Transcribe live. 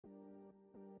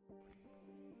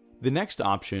The next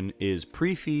option is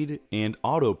PreFeed and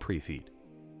Auto PreFeed.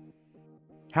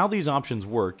 How these options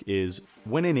work is,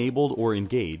 when enabled or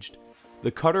engaged, the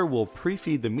cutter will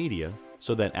pre-feed the media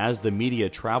so that as the media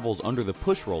travels under the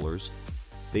push rollers,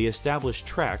 they establish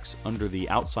tracks under the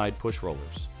outside push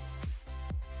rollers.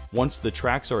 Once the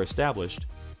tracks are established,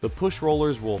 the push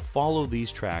rollers will follow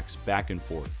these tracks back and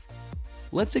forth.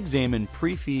 Let's examine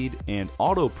PreFeed and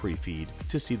Auto PreFeed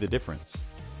to see the difference.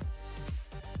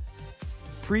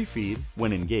 PreFeed,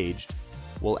 when engaged,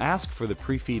 will ask for the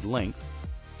pre-feed length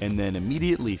and then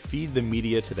immediately feed the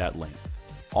media to that length.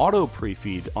 Auto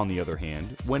PreFeed, on the other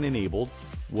hand, when enabled,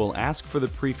 will ask for the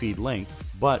pre-feed length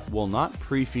but will not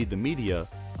pre-feed the media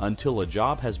until a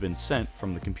job has been sent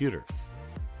from the computer.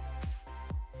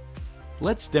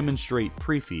 Let's demonstrate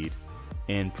PreFeed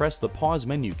and press the pause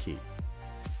menu key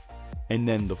and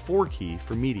then the 4 key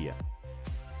for media.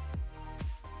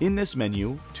 In this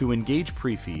menu, to engage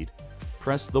PreFeed,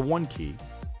 press the 1 key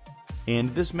and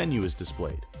this menu is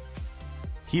displayed.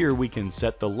 Here we can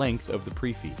set the length of the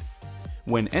PreFeed.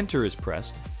 When Enter is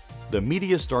pressed, the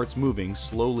media starts moving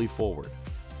slowly forward.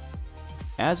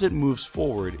 As it moves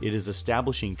forward, it is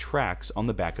establishing tracks on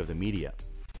the back of the media.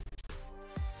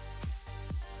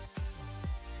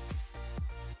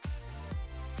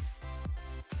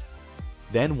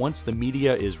 Then once the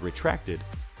media is retracted,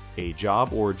 a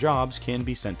job or jobs can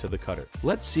be sent to the cutter.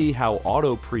 Let's see how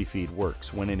Auto PreFeed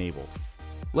works when enabled.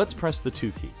 Let's press the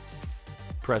 2 key,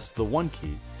 press the 1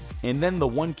 key, and then the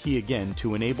 1 key again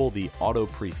to enable the Auto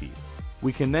PreFeed.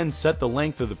 We can then set the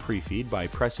length of the PreFeed by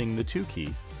pressing the 2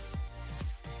 key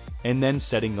and then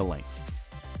setting the length.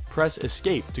 Press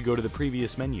Escape to go to the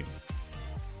previous menu,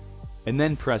 and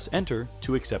then press Enter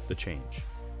to accept the change.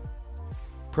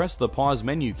 Press the pause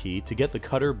menu key to get the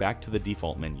cutter back to the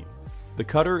default menu. The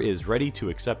cutter is ready to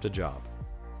accept a job.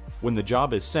 When the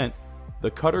job is sent, the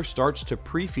cutter starts to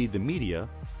pre-feed the media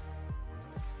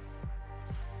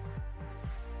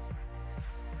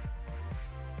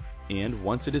and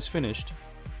once it is finished,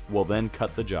 we'll then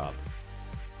cut the job.